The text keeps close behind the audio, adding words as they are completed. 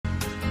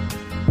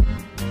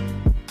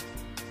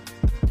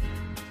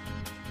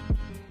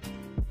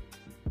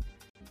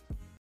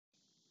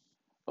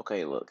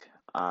Okay, look,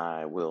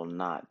 I will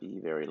not be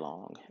very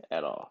long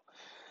at all.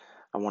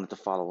 I wanted to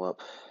follow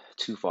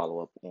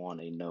up on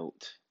a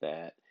note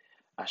that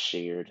I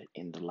shared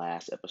in the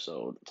last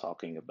episode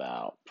talking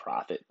about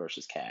profit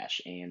versus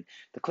cash and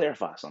to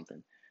clarify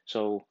something.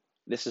 So,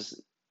 this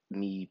is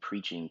me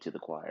preaching to the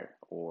choir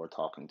or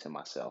talking to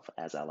myself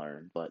as I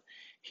learn, but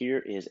here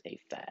is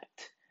a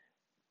fact.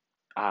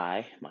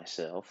 I,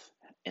 myself,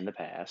 in the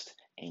past,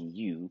 and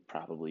you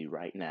probably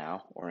right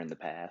now or in the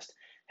past,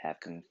 have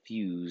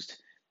confused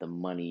the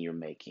money you're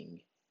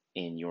making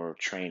in your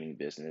training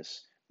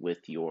business with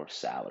your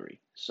salary.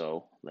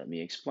 So let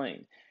me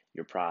explain.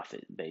 Your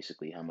profit,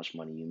 basically how much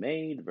money you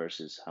made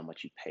versus how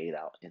much you paid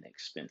out in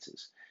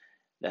expenses.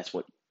 That's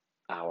what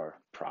our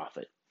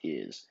profit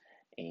is.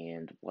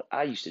 And what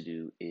I used to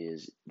do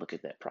is look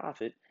at that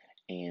profit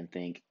and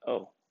think,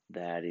 oh,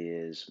 that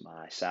is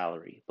my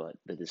salary. But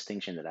the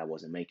distinction that I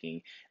wasn't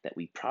making, that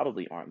we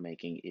probably aren't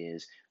making,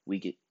 is we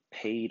get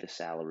paid a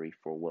salary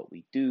for what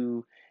we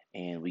do,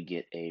 and we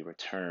get a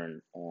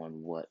return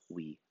on what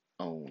we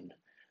own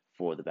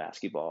for the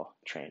basketball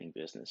training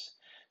business.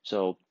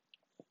 So,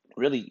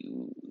 really,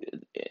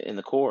 in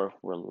the core,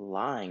 we're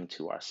lying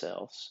to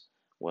ourselves,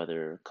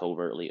 whether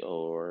covertly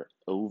or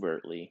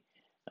overtly,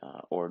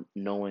 or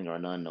knowing or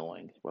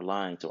unknowing. We're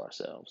lying to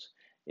ourselves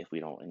if we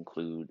don't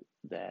include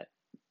that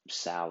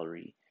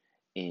salary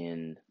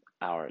in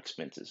our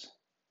expenses.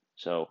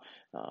 So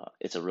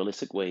it's a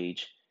realistic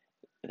wage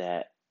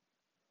that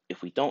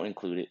if we don't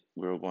include it,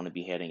 we're going to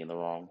be heading in the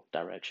wrong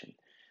direction.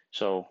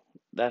 So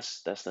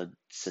that's the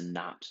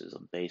synopsis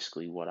of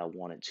basically what I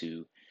wanted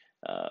to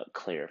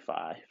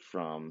clarify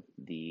from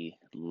the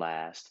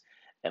last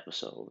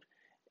episode.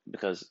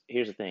 Because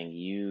here's the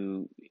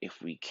thing,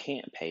 if we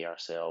can't pay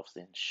ourselves,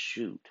 then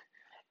shoot,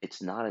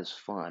 it's not as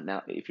fun.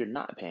 Now, if you're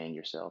not paying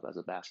yourself as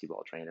a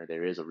basketball trainer,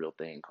 there is a real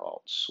thing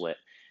called sweat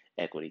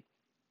equity.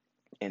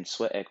 And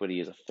sweat equity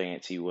is a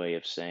fancy way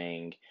of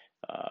saying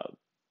uh,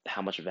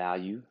 how much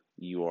value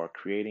you are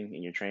creating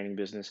in your training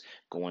business,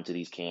 going to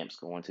these camps,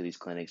 going to these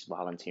clinics,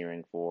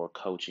 volunteering for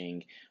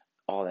coaching,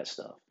 all that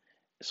stuff.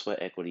 Sweat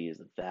equity is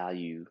the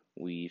value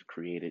we've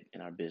created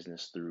in our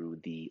business through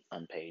the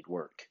unpaid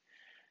work.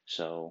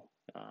 So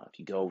if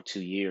you go 2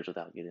 years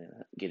without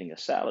getting a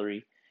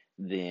salary,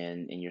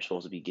 then and you're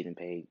supposed to be getting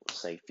paid,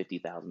 say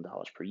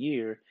 $50,000 per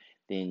year,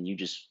 then you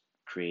just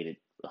created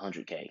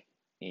 100K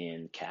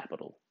in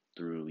capital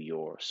through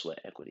your sweat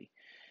equity,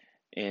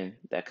 and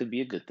that could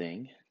be a good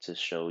thing to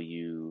show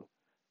you,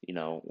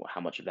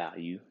 how much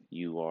value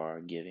you are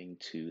giving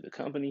to the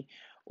company,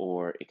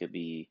 or it could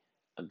be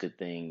a good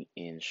thing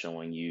in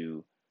showing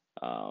you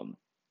um,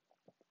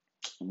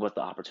 what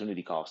the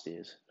opportunity cost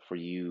is for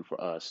you,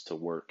 for us to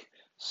work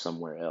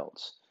somewhere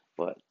else.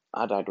 But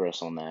I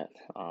digress on that.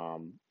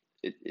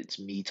 It's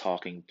me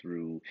talking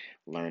through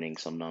learning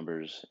some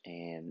numbers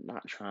and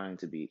not trying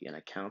to be an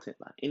accountant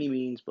by any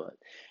means, but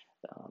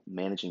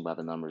managing by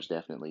the numbers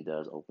definitely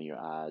does open your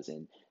eyes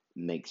and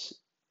makes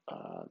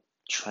uh,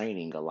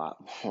 training a lot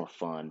more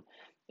fun.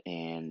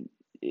 And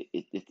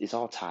it's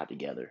all tied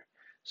together.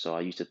 So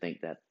I used to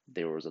think that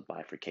there was a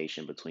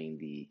bifurcation between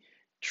the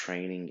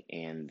training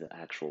and the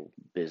actual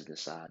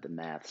business side, the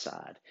math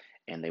side,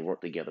 and they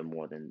work together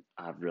more than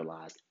I've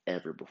realized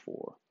ever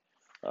before.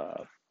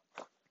 Uh,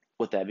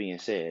 with that being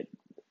said,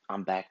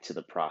 I'm back to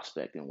the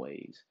prospecting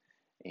ways.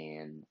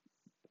 And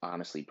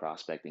honestly,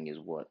 prospecting is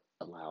what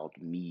allowed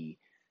me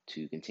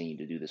to continue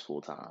to do this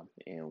full time.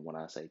 And when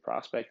I say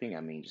prospecting,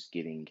 I mean just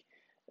getting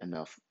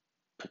enough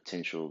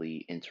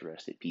potentially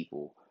interested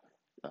people,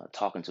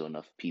 talking to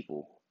enough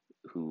people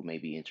who may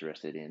be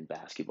interested in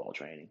basketball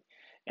training.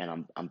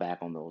 And I'm back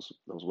on those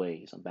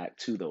ways. I'm back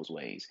to those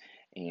ways.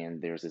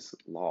 And there's this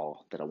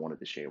law that I wanted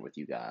to share with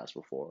you guys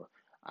before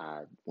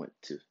I went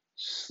to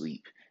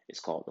sleep. It's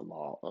called the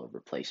law of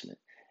replacement.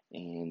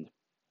 And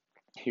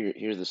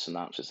here's the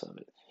synopsis of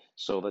it.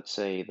 So let's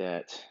say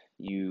that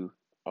you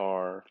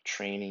are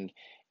training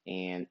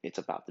and it's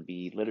about to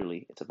be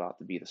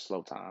the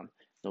slow time,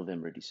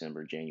 November,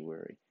 December,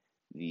 January,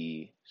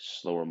 the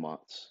slower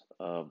months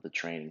of the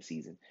training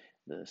season.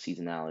 The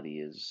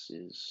seasonality is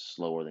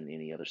slower than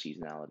any other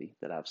seasonality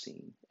that I've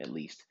seen, at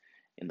least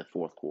in the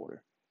fourth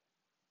quarter.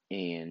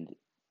 And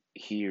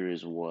here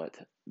is what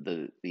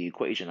the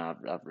equation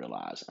I've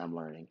realized I'm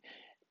learning.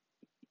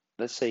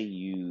 Let's say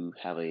you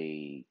have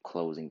a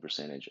closing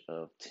percentage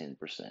of 10%.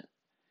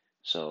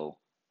 So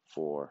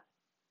for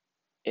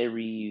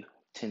every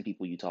 10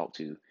 people you talk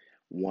to,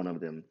 one of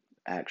them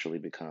actually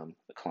become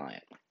a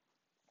client.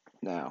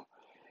 Now,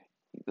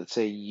 let's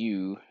say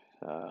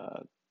uh,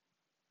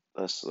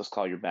 let's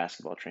call your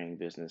basketball training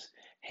business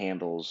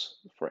Handles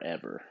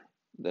Forever.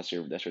 That's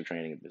your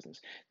training business.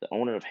 The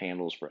owner of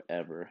Handles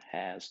Forever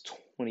has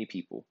 20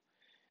 people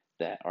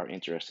that are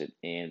interested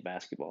in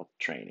basketball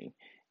training,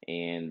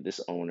 and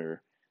this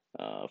owner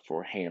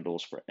for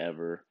Handles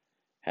Forever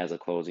has a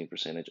closing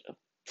percentage of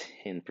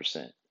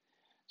 10%.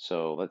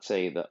 So let's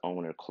say the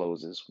owner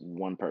closes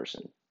one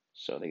person.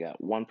 So they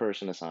got one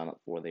person to sign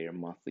up for their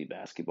monthly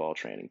basketball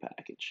training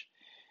package.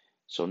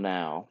 So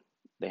now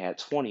they had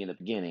 20 in the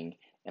beginning,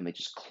 and they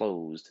just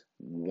closed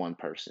one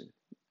person.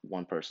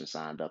 One person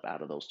signed up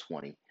out of those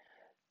 20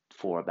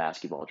 for a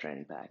basketball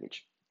training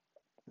package.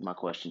 My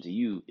question to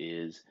you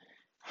is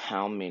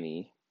how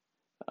many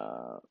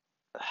uh,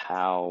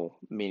 how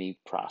many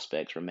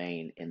prospects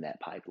remain in that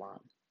pipeline?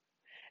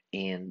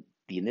 And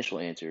the initial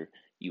answer,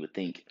 you would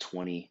think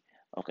 20.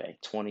 Okay,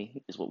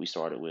 20 is what we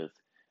started with.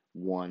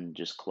 One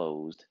just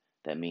closed.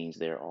 That means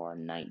there are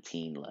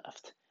 19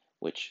 left,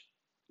 which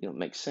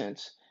makes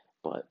sense.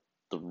 But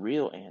the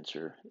real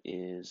answer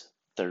is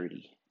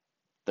 30.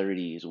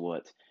 30 is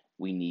what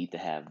we need to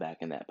have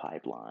back in that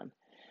pipeline.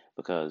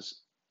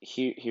 Because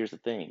here's the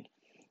thing.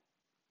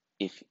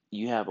 If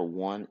you have a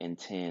 1 in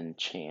 10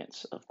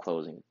 chance of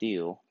closing a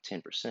deal,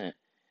 10%,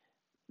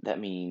 that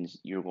means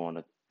you're going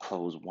to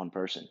close one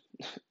person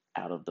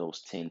out of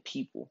those 10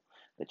 people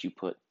that you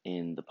put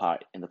in the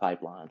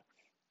pipeline,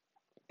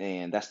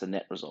 and that's the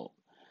net result.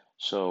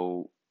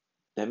 So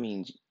that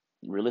means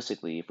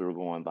realistically, if we were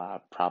going by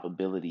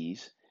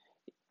probabilities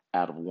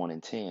out of 1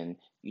 in 10,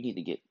 you need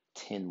to get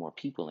 10 more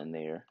people in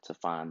there to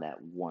find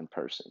that one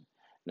person.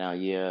 Now,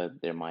 yeah,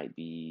 there might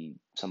be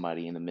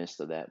somebody in the midst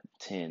of that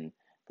 10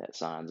 that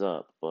signs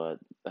up, but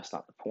that's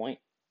not the point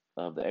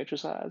of the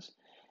exercise.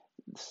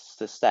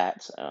 The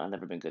stats, I've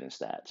never been good in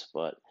stats,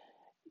 but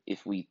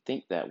if we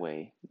think that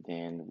way,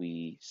 then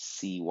we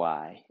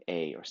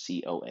CYA or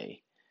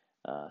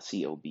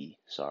COB,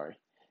 sorry,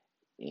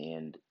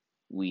 and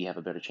we have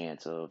a better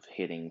chance of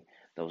hitting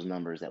those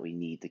numbers that we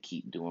need to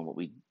keep doing what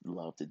we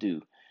love to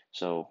do.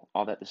 So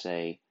all that to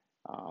say,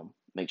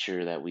 make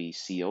sure that we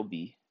COB,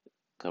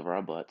 cover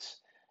our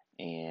butts,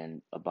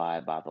 and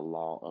abide by the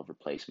law of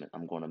replacement.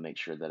 I'm going to make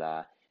sure that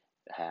I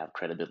have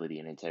credibility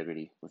and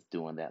integrity with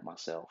doing that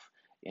myself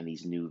in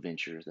these new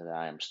ventures that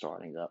I am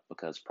starting up,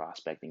 because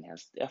prospecting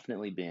has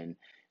definitely been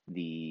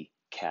the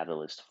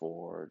catalyst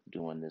for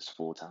doing this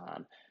full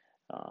time.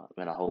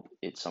 And I hope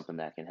it's something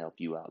that can help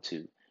you out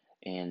too.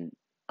 And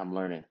I'm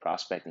learning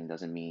prospecting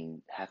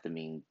doesn't have to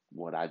mean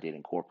what I did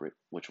in corporate,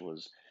 which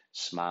was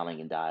smiling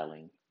and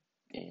dialing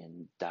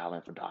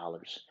for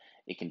dollars.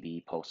 It can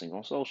be posting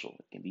on social,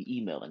 it can be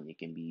emailing, it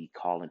can be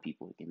calling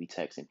people, it can be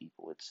texting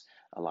people. It's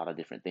a lot of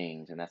different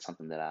things, and that's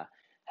something that I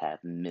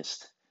have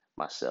missed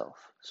myself.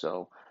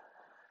 So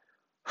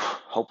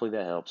hopefully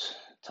that helps.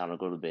 Time to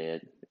go to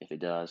bed. If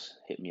it does,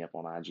 hit me up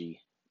on IG,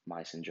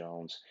 Myson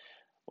Jones,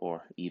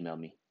 or email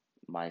me,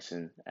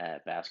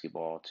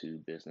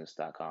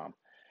 Myson@basketball2business.com.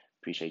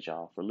 Appreciate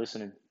y'all for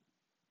listening.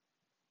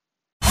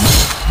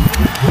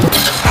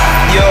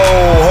 Yo,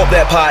 hope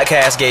that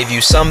podcast gave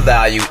you some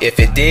value. If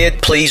it did,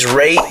 please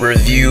rate,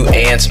 review,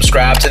 and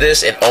subscribe to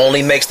this. It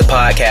only makes the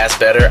podcast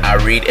better. I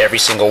read every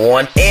single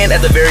one. And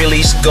at the very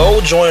least,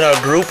 go join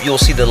our group. You'll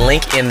see the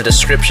link in the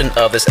description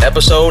of this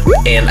episode,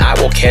 and I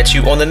will catch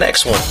you on the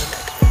next one.